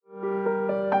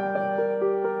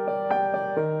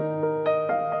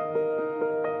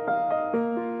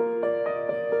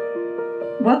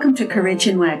Welcome to Career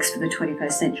Chinwags for the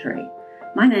 21st century.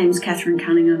 My name's Catherine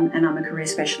Cunningham and I'm a career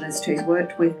specialist who's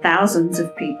worked with thousands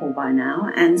of people by now.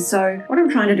 And so what I'm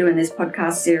trying to do in this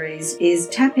podcast series is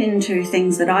tap into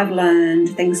things that I've learned,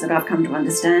 things that I've come to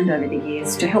understand over the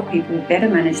years to help people better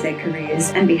manage their careers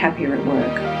and be happier at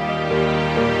work.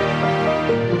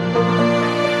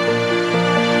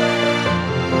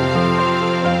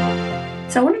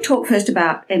 So I want to talk first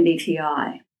about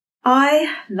MBTI.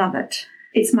 I love it.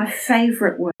 It's my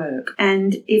favourite work,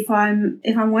 and if I'm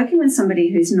working with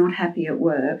somebody who's not happy at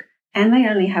work and they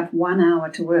only have 1 hour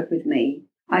to work with me,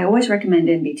 I always recommend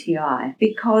MBTI,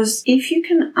 because if you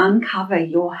can uncover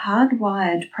your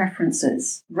hardwired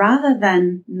preferences rather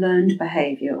than learned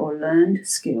behaviour or learned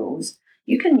skills,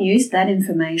 you can use that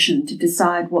information to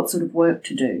decide what sort of work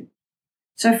to do.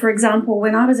 So, for example,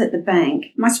 when I was at the bank,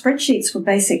 my spreadsheets were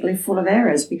basically full of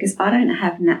errors because I don't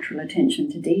have natural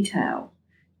attention to detail.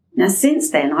 Now,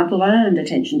 since then, I've learned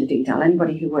attention to detail.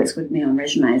 Anybody who works with me on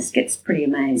resumes gets pretty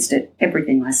amazed at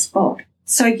everything I spot.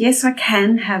 So, yes, I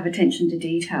can have attention to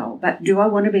detail, but do I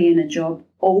want to be in a job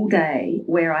all day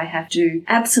where I have to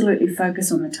absolutely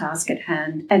focus on the task at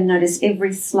hand and notice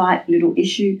every slight little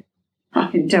issue?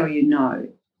 I can tell you no.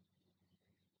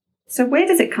 So where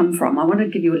does it come from? I want to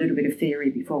give you a little bit of theory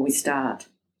before we start.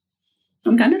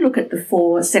 I'm going to look at the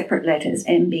 4 separate letters,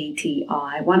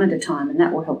 MBTI, one at a time, and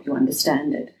that will help you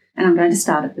understand it. And I'm going to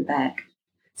start at the back.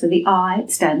 So the I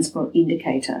stands for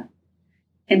indicator.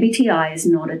 MBTI is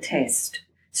not a test.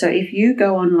 So if you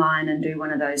go online and do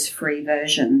one of those free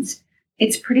versions,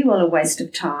 it's pretty well a waste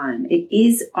of time. It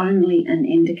is only an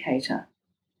indicator.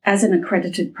 As an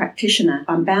accredited practitioner,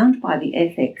 I'm bound by the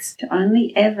ethics to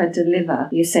only ever deliver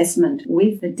the assessment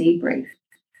with the debrief.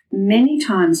 Many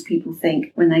times people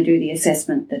think when they do the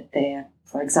assessment that they're,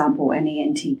 for example, an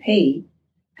ENTP,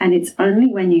 and it's only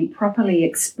when you properly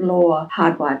explore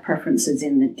hardwired preferences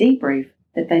in the debrief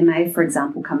that they may, for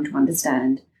example, come to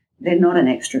understand they're not an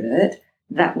extrovert,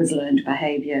 that was learned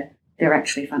behaviour, they're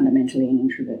actually fundamentally an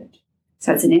introvert.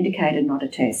 So it's an indicator, not a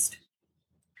test.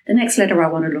 The next letter I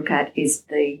want to look at is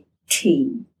the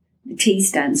T. The T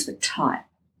stands for type.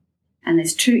 And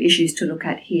there's 2 issues to look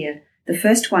at here. The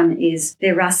first one is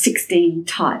there are 16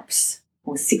 types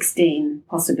or 16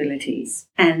 possibilities.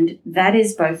 And that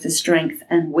is both the strength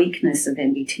and weakness of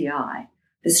MBTI.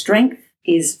 The strength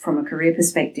is, from a career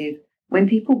perspective, when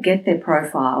people get their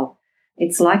profile,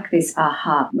 it's like this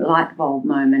aha light bulb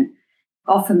moment.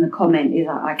 Often the comment is,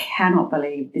 I cannot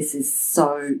believe this is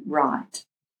so right.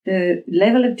 The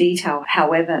level of detail,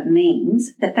 however,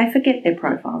 means that they forget their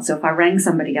profile. So if I rang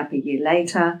somebody up a year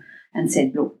later and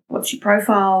said, look, what's your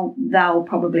profile? They'll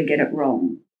probably get it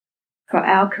wrong. For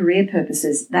our career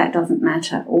purposes, that doesn't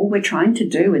matter. All we're trying to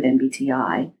do with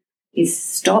MBTI is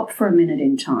stop for a minute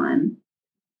in time,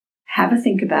 have a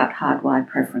think about hardwired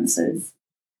preferences,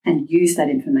 and use that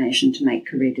information to make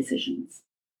career decisions.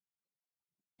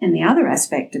 And the other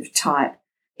aspect of type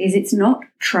is it's not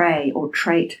trait or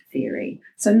trait theory.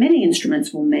 So many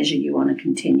instruments will measure you on a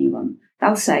continuum.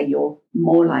 They'll say you're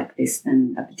more like this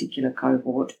than a particular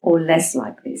cohort or less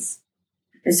like this.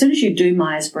 As soon as you do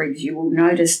Myers-Briggs, you will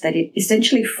notice that it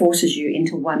essentially forces you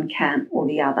into one camp or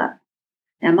the other.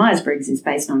 Now, Myers-Briggs is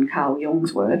based on Carl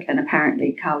Jung's work, and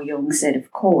apparently Carl Jung said,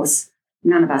 of course,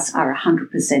 none of us are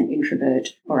 100%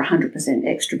 introvert or 100%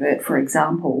 extrovert, for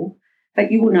example,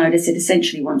 but you will notice it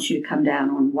essentially wants you to come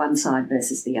down on one side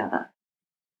versus the other.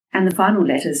 And the final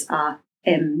letters are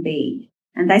MB,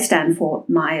 and they stand for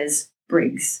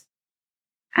Myers-Briggs.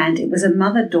 And it was a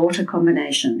mother-daughter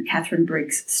combination. Catherine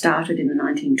Briggs started in the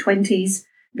 1920s,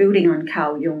 building on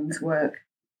Carl Jung's work.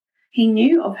 He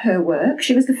knew of her work.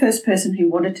 She was the first person who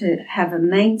wanted to have a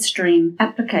mainstream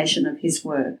application of his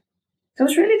work. So it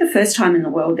was really the first time in the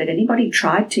world that anybody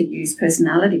tried to use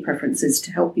personality preferences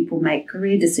to help people make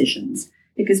career decisions.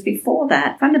 Because before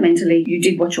that, fundamentally, you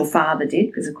did what your father did,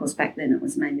 because of course back then it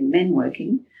was mainly men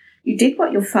working. You did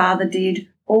what your father did,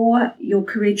 or your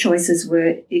career choices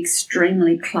were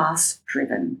extremely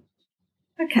class-driven.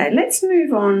 Okay, let's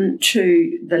move on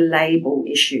to the label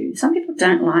issue. Some people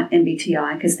don't like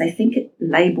MBTI because they think it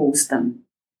labels them.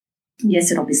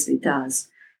 Yes, it obviously does.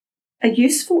 A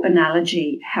useful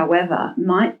analogy, however,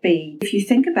 might be if you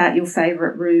think about your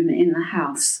favourite room in the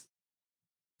house.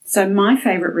 So my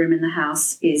favourite room in the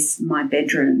house is my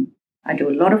bedroom. I do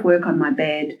a lot of work on my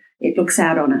bed. It looks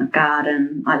out on a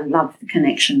garden. I love the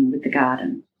connection with the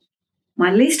garden.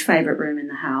 My least favourite room in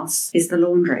the house is the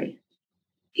laundry.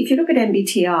 If you look at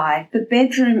MBTI, the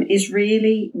bedroom is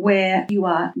really where you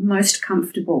are most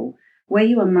comfortable, where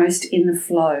you are most in the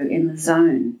flow, in the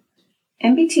zone.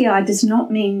 MBTI does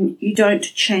not mean you don't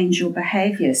change your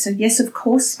behaviour. So yes, of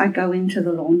course, I go into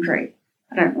the laundry.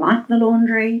 I don't like the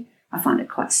laundry. I find it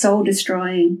quite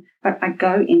soul-destroying, but I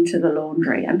go into the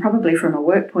laundry. And probably from a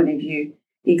work point of view,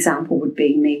 the example would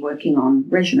be me working on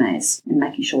resumes and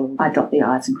making sure I dot the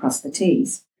I's and cross the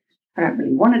T's. I don't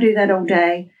really want to do that all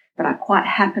day, but I quite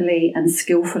happily and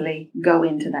skillfully go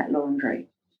into that laundry.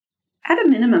 At a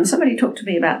minimum, somebody talked to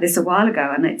me about this a while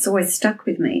ago, and it's always stuck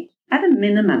with me. At a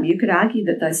minimum, you could argue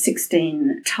that those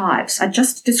 16 types are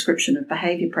just a description of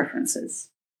behaviour preferences,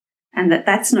 and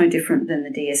that's no different than the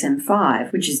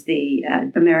DSM-5, which is the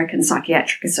American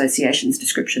Psychiatric Association's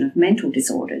description of mental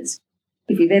disorders.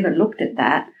 If you've ever looked at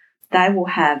that, they will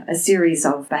have a series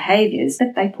of behaviours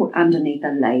that they put underneath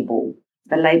a label.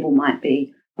 The label might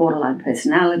be borderline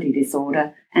personality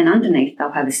disorder, and underneath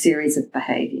they'll have a series of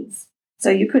behaviours. So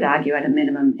you could argue at a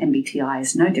minimum MBTI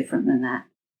is no different than that.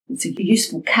 It's a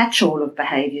useful catch-all of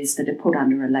behaviours that are put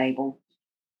under a label.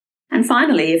 And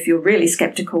finally, if you're really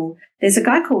sceptical, there's a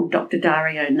guy called Dr.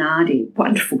 Dario Nardi,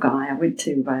 wonderful guy. I went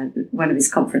to one of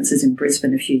his conferences in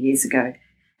Brisbane a few years ago.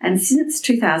 And since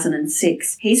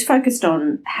 2006, he's focused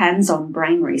on hands-on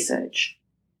brain research.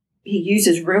 He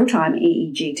uses real-time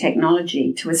EEG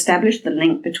technology to establish the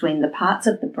link between the parts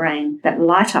of the brain that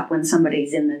light up when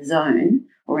somebody's in the zone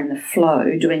or in the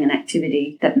flow doing an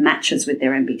activity that matches with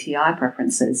their MBTI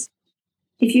preferences.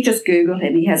 If you just Google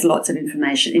him, he has lots of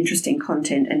information, interesting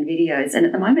content and videos. And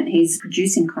at the moment, he's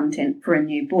producing content for a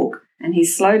new book, and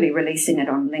he's slowly releasing it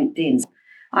on LinkedIn.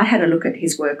 I had a look at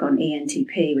his work on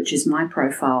ENTP, which is my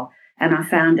profile, and I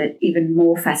found it even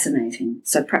more fascinating.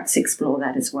 So perhaps explore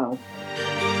that as well.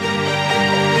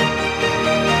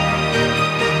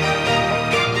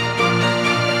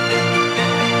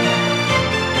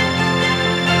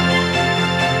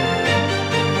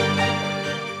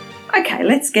 Okay,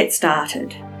 let's get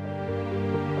started.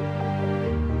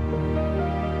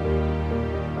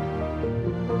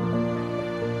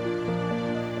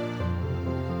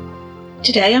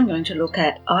 Today I'm going to look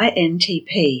at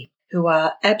INTP, who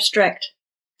are abstract,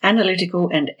 analytical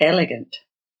and elegant.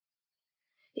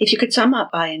 If you could sum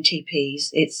up INTPs,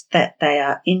 it's that they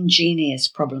are ingenious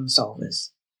problem solvers.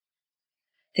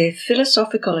 They're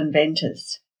philosophical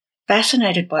inventors,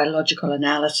 fascinated by logical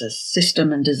analysis,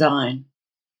 system and design.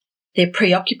 They're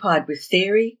preoccupied with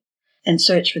theory and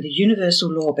search for the universal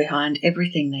law behind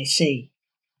everything they see.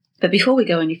 But before we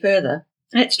go any further,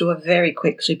 let's do a very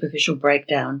quick superficial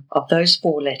breakdown of those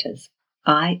 4 letters,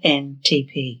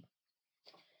 INTP.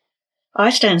 I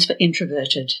stands for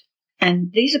introverted,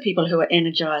 and these are people who are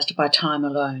energized by time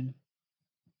alone.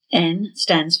 N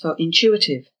stands for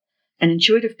intuitive, and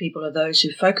intuitive people are those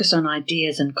who focus on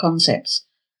ideas and concepts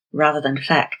rather than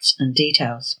facts and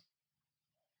details.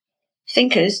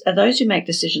 Thinkers are those who make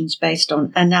decisions based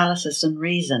on analysis and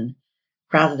reason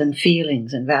rather than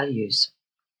feelings and values.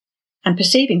 And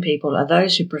perceiving people are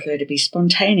those who prefer to be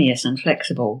spontaneous and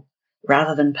flexible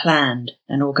rather than planned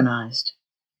and organised.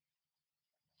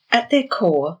 At their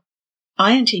core,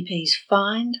 INTPs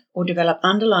find or develop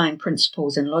underlying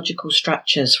principles and logical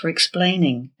structures for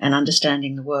explaining and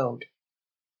understanding the world.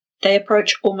 They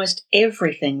approach almost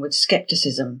everything with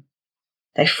scepticism.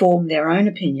 They form their own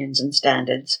opinions and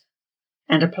standards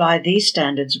and apply these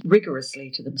standards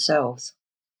rigorously to themselves.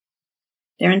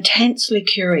 They're intensely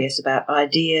curious about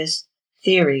ideas,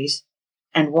 theories,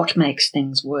 and what makes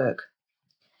things work.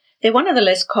 They're one of the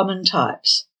less common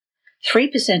types,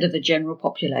 3% of the general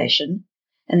population,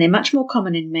 and they're much more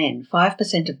common in men,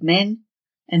 5% of men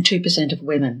and 2% of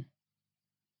women.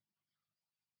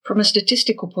 From a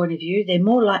statistical point of view, they're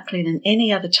more likely than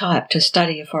any other type to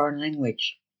study a foreign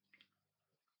language.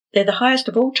 They're the highest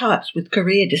of all types with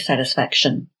career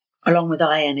dissatisfaction, along with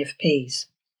INFPs.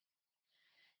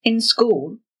 In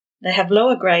school, they have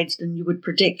lower grades than you would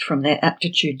predict from their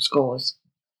aptitude scores,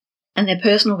 and their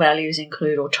personal values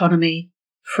include autonomy,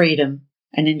 freedom,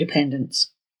 and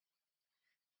independence.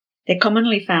 They're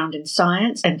commonly found in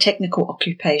science and technical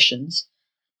occupations,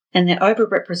 and they're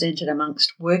overrepresented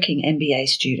amongst working MBA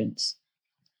students.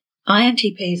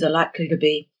 INTPs are likely to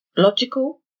be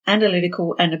logical,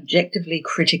 analytical, and objectively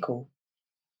critical.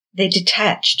 They're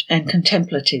detached and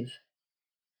contemplative.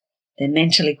 They're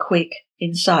mentally quick,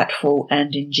 insightful,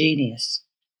 and ingenious.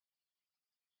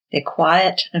 They're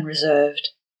quiet and reserved,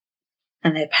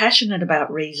 and they're passionate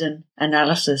about reason,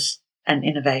 analysis, and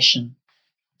innovation.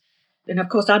 And of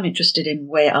course, I'm interested in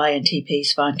where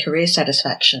INTPs find career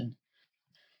satisfaction.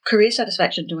 Career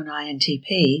satisfaction to an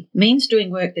INTP means doing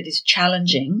work that is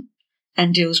challenging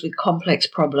and deals with complex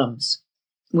problems,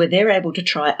 where they're able to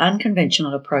try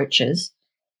unconventional approaches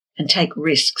and take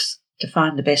risks to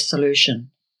find the best solution.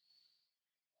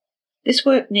 This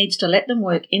work needs to let them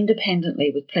work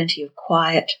independently with plenty of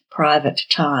quiet, private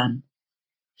time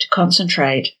to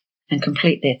concentrate and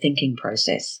complete their thinking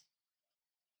process.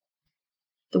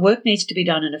 The work needs to be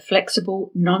done in a flexible,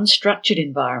 non-structured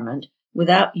environment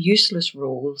without useless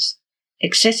rules,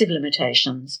 excessive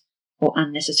limitations, or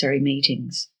unnecessary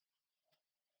meetings.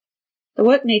 The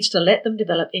work needs to let them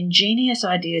develop ingenious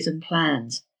ideas and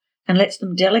plans and lets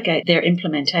them delegate their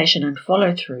implementation and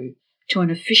follow-through to an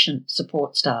efficient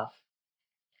support staff.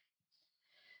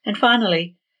 And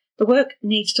finally, the work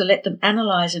needs to let them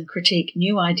analyse and critique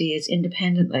new ideas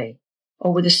independently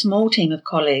or with a small team of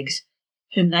colleagues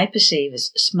whom they perceive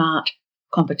as smart,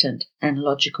 competent and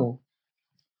logical.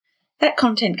 That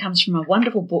content comes from a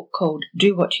wonderful book called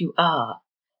Do What You Are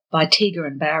by Tiger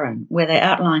and Barron, where they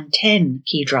outline 10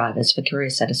 key drivers for career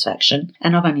satisfaction,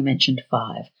 and I've only mentioned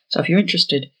 5. So if you're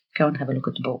interested, go and have a look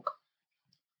at the book.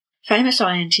 Famous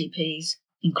INTPs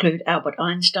include Albert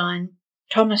Einstein,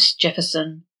 Thomas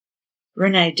Jefferson,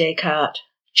 René Descartes,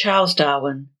 Charles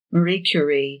Darwin, Marie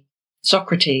Curie,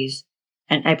 Socrates,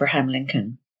 and Abraham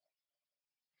Lincoln.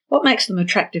 What makes them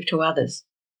attractive to others?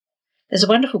 There's a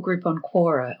wonderful group on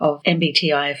Quora of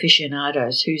MBTI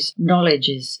aficionados whose knowledge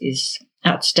is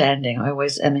outstanding. I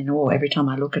always am in awe every time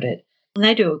I look at it. And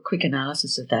they do a quick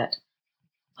analysis of that.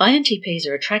 INTPs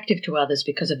are attractive to others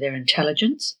because of their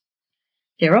intelligence,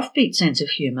 their offbeat sense of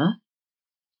humour,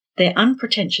 their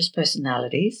unpretentious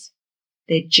personalities,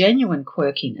 their genuine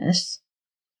quirkiness,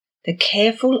 the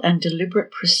careful and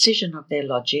deliberate precision of their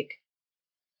logic,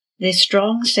 their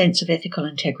strong sense of ethical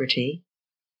integrity,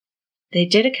 their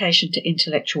dedication to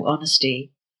intellectual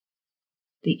honesty,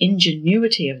 the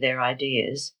ingenuity of their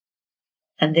ideas,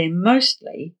 and their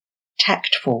mostly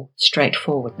tactful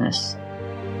straightforwardness.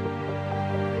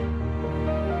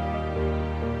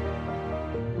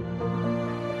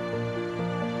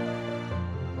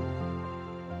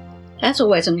 As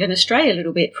always, I'm going to stray a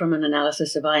little bit from an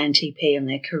analysis of INTP and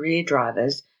their career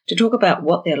drivers to talk about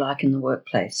what they're like in the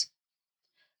workplace.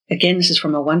 Again, this is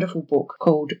from a wonderful book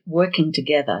called Working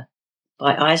Together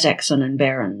by Isaacson and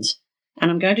Behrens,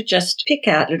 and I'm going to just pick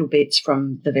out little bits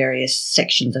from the various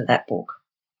sections of that book.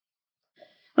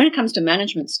 When it comes to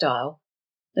management style,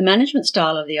 the management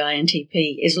style of the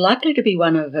INTP is likely to be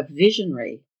one of a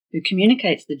visionary who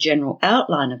communicates the general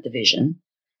outline of the vision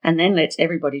and then lets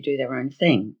everybody do their own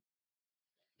thing.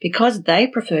 Because they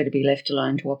prefer to be left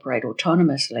alone to operate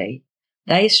autonomously,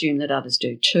 they assume that others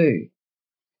do too.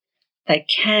 They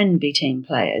can be team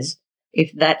players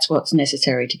if that's what's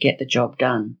necessary to get the job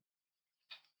done.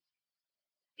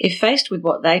 If faced with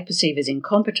what they perceive as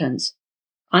incompetence,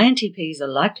 INTPs are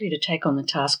likely to take on the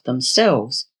task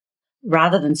themselves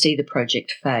rather than see the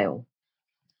project fail.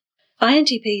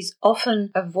 INTPs often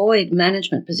avoid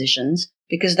management positions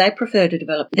because they prefer to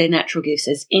develop their natural gifts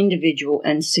as individual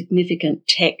and significant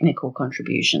technical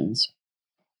contributions.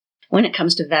 When it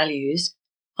comes to values,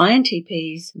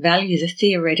 INTPs value the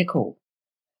theoretical,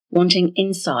 wanting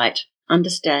insight,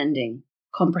 understanding,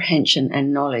 comprehension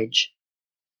and knowledge.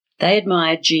 They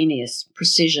admire genius,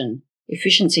 precision,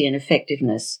 efficiency and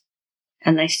effectiveness,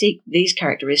 and they seek these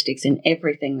characteristics in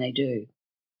everything they do.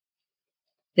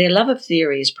 Their love of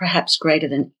theory is perhaps greater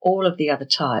than all of the other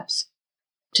types.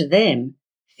 To them,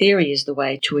 theory is the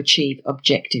way to achieve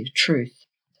objective truth.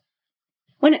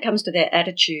 When it comes to their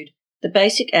attitude, the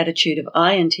basic attitude of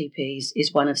INTPs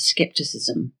is one of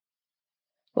skepticism.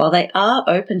 While they are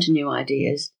open to new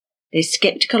ideas, they're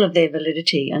skeptical of their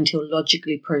validity until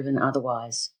logically proven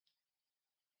otherwise.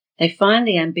 They find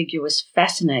the ambiguous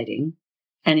fascinating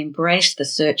and embrace the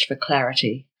search for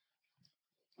clarity.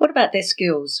 What about their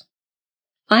skills?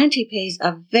 INTPs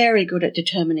are very good at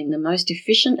determining the most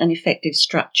efficient and effective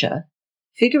structure,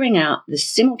 figuring out the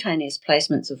simultaneous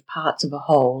placements of parts of a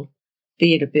whole,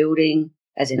 be it a building,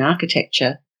 as in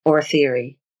architecture, or a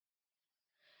theory.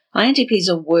 INTPs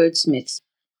are wordsmiths.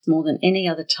 More than any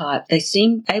other type, they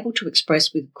seem able to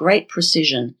express with great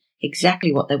precision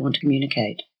exactly what they want to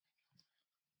communicate.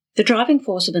 The driving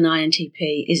force of an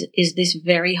INTP is this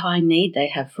very high need they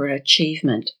have for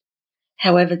achievement.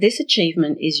 However, this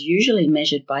achievement is usually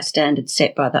measured by standards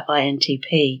set by the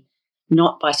INTP,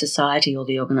 not by society or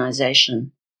the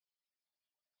organisation.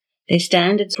 Their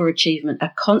standards for achievement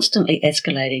are constantly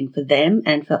escalating for them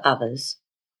and for others,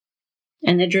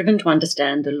 and they're driven to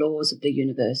understand the laws of the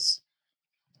universe.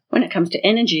 When it comes to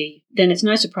energy, then it's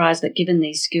no surprise that given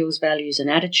these skills, values and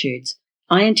attitudes,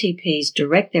 INTPs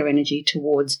direct their energy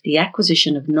towards the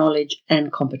acquisition of knowledge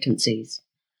and competencies.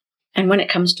 And when it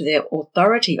comes to their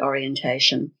authority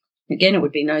orientation, again, it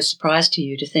would be no surprise to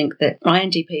you to think that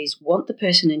INTPs want the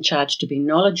person in charge to be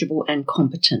knowledgeable and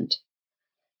competent.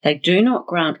 They do not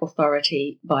grant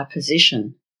authority by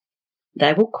position.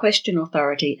 They will question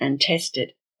authority and test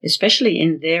it, especially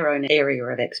in their own area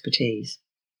of expertise.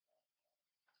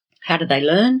 How do they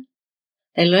learn?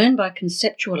 They learn by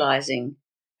conceptualizing,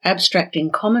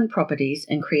 abstracting common properties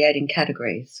and creating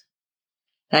categories.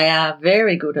 They are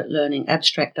very good at learning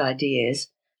abstract ideas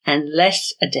and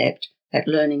less adept at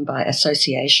learning by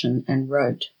association and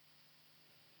rote.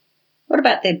 What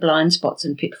about their blind spots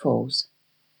and pitfalls?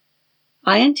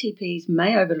 INTPs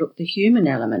may overlook the human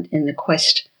element in the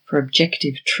quest for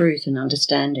objective truth and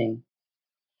understanding.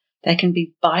 They can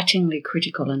be bitingly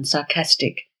critical and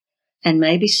sarcastic and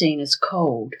may be seen as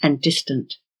cold and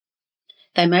distant.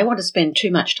 They may want to spend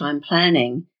too much time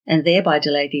planning and thereby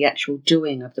delay the actual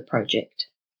doing of the project.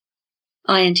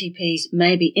 INTPs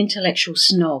may be intellectual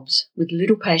snobs with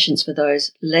little patience for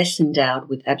those less endowed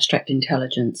with abstract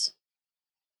intelligence.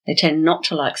 They tend not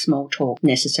to like small talk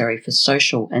necessary for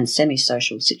social and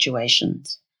semi-social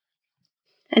situations.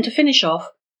 And to finish off,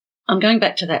 I'm going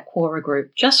back to that Quora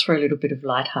group just for a little bit of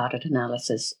light-hearted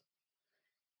analysis.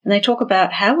 And they talk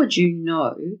about how would you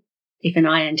know if an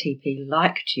INTP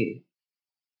liked you?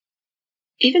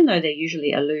 Even though they're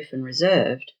usually aloof and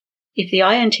reserved, if the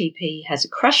INTP has a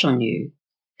crush on you,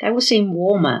 they will seem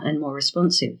warmer and more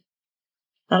responsive.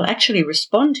 They'll actually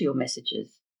respond to your messages,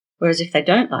 whereas if they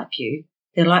don't like you,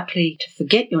 they're likely to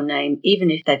forget your name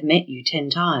even if they've met you 10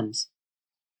 times.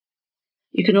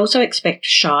 You can also expect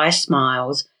shy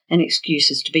smiles and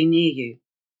excuses to be near you.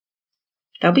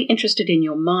 They'll be interested in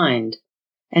your mind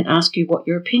and ask you what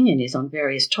your opinion is on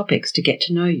various topics to get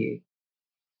to know you.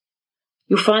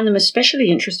 You'll find them especially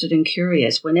interested and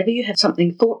curious whenever you have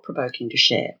something thought-provoking to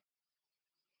share.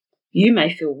 You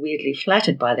may feel weirdly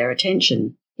flattered by their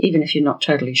attention, even if you're not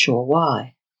totally sure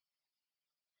why.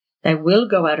 They will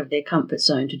go out of their comfort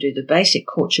zone to do the basic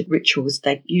courtship rituals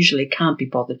they usually can't be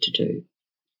bothered to do.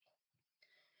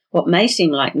 What may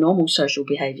seem like normal social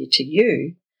behaviour to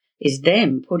you is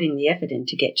them putting the effort in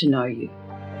to get to know you.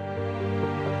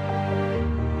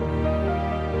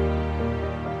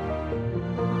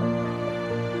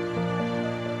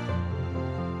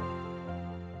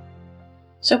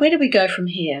 So where do we go from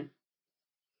here?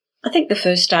 I think the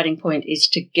first starting point is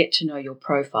to get to know your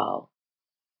profile.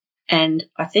 And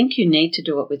I think you need to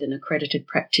do it with an accredited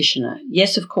practitioner.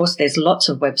 Yes, of course, there's lots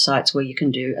of websites where you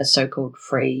can do a so-called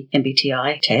free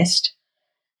MBTI test.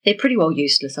 They're pretty well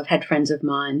useless. I've had friends of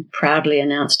mine proudly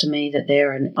announce to me that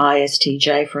they're an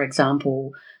ISTJ, for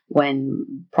example,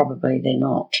 when probably they're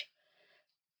not.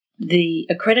 The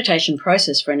accreditation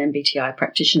process for an MBTI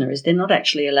practitioner is they're not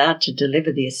actually allowed to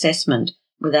deliver the assessment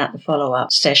without the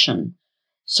follow-up session.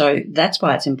 So that's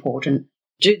why it's important.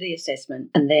 Do the assessment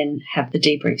and then have the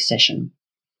debrief session.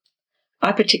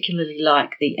 I particularly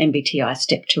like the MBTI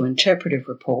Step 2 Interpretive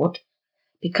Report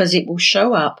because it will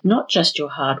show up not just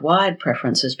your hardwired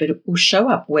preferences, but it will show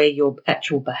up where your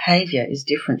actual behaviour is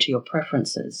different to your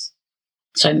preferences.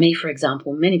 So me, for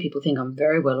example, many people think I'm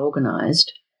very well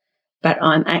organised, but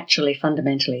I'm actually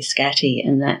fundamentally scatty,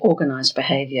 and that organised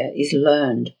behaviour is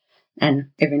learned and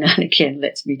every now and again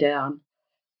lets me down.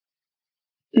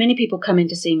 Many people come in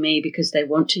to see me because they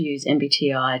want to use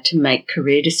MBTI to make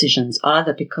career decisions,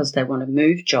 either because they want to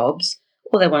move jobs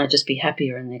or they want to just be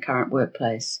happier in their current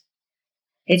workplace.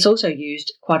 It's also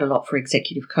used quite a lot for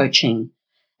executive coaching.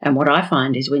 And what I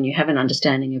find is when you have an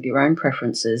understanding of your own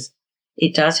preferences,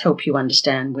 it does help you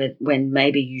understand when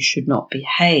maybe you should not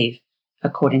behave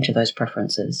according to those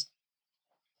preferences.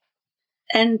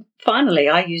 And finally,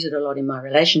 I use it a lot in my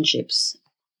relationships.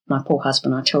 My poor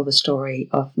husband, I tell the story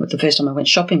of the first time I went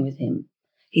shopping with him.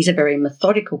 He's a very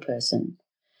methodical person,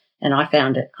 and I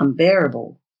found it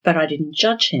unbearable, but I didn't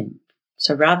judge him.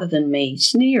 So rather than me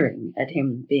sneering at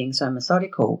him being so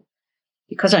methodical,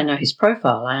 because I know his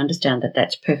profile, I understand that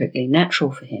that's perfectly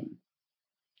natural for him.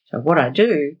 So what I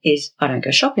do is I don't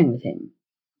go shopping with him.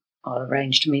 I'll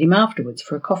arrange to meet him afterwards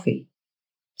for a coffee.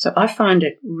 So I find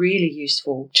it really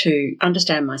useful to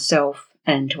understand myself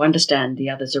and to understand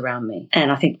the others around me.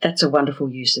 And I think that's a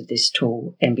wonderful use of this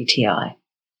tool, MBTI.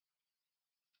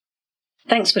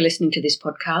 Thanks for listening to this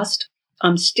podcast.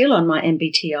 I'm still on my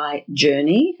MBTI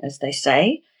journey, as they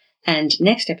say, and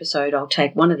next episode I'll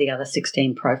take one of the other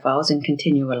 16 profiles and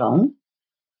continue along.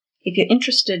 If you're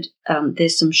interested,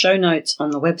 there's some show notes on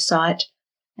the website,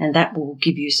 and that will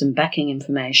give you some backing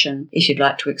information if you'd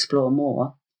like to explore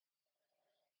more.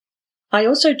 I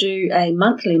also do a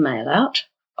monthly mail out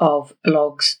of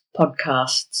blogs,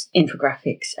 podcasts,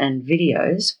 infographics, and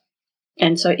videos.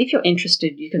 And so if you're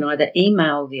interested, you can either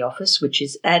email the office, which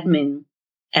is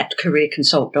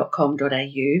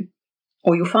admin@careerconsult.com.au,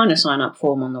 or you'll find a sign-up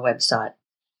form on the website.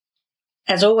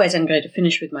 As always, I'm going to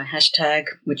finish with my hashtag,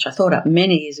 which I thought up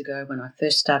many years ago when I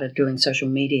first started doing social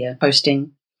media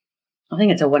posting. I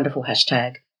think it's a wonderful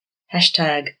hashtag.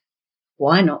 Hashtag,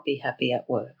 why not be happy at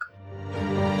work?